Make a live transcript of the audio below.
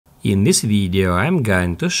In this video, I'm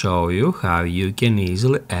going to show you how you can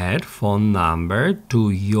easily add phone number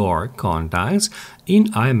to your contacts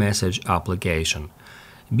in iMessage application.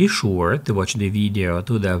 Be sure to watch the video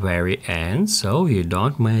to the very end so you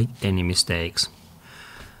don't make any mistakes.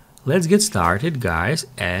 Let's get started, guys,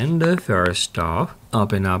 and first off,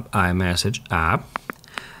 open up iMessage app.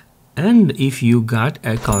 And if you got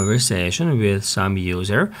a conversation with some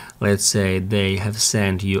user, let's say they have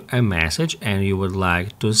sent you a message and you would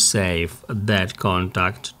like to save that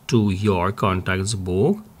contact to your contacts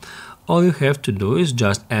book, all you have to do is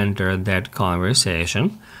just enter that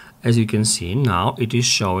conversation. As you can see now, it is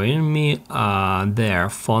showing me their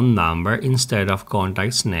phone number instead of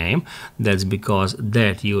contact's name. That's because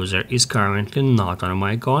that user is currently not on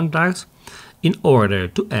my contacts. In order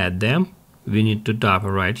to add them, we need to tap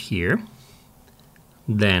right here,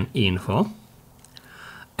 then info,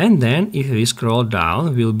 and then if we scroll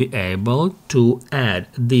down, we'll be able to add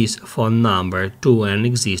this phone number to an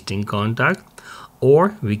existing contact,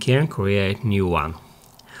 or we can create new one.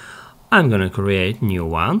 I'm gonna create new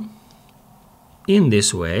one. In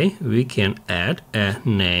this way, we can add a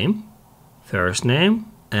name, first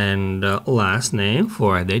name and last name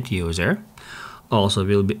for that user. Also,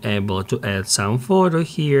 we'll be able to add some photo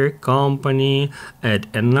here, company, add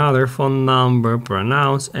another phone number,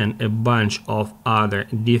 pronouns, and a bunch of other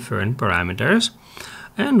different parameters.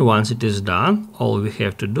 And once it is done, all we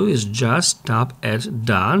have to do is just tap at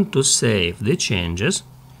done to save the changes.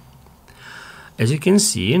 As you can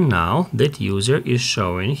see now, that user is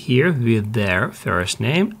showing here with their first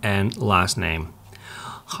name and last name.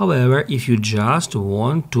 However, if you just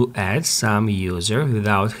want to add some user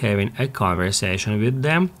without having a conversation with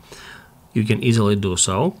them, you can easily do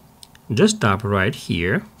so. Just tap right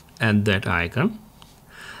here at that icon,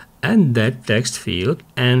 and that text field,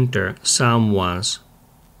 enter someone's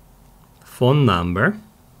phone number.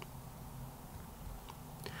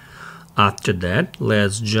 After that,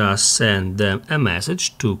 let's just send them a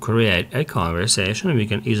message to create a conversation. We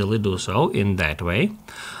can easily do so in that way.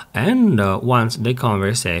 And once the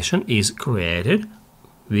conversation is created,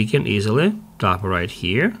 we can easily tap right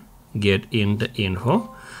here, get in the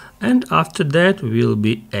info, and after that we'll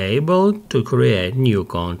be able to create new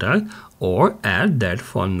contact or add that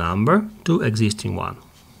phone number to existing one.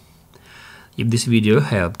 If this video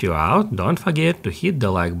helped you out, don't forget to hit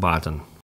the like button.